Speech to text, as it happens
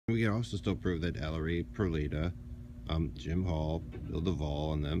we can also still prove that Ellery, Perlita, Jim Hall, Bill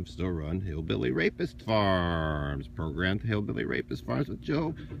Duvall, and them still run Hillbilly Rapist Farms, programmed Hillbilly Rapist Farms with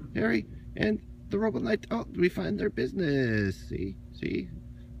Joe, Harry, and the Robot Knight. Oh, we find their business. See?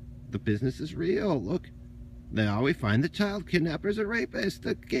 The business is real. Look. Now we find the child kidnappers and rapists,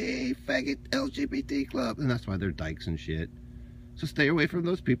 the gay, faggot, LGBT club. And that's why they're dykes and shit. So stay away from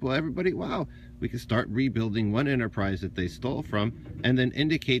those people, everybody. Wow. We can start rebuilding one enterprise that they stole from and then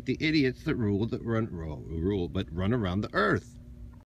indicate the idiots that run around the earth.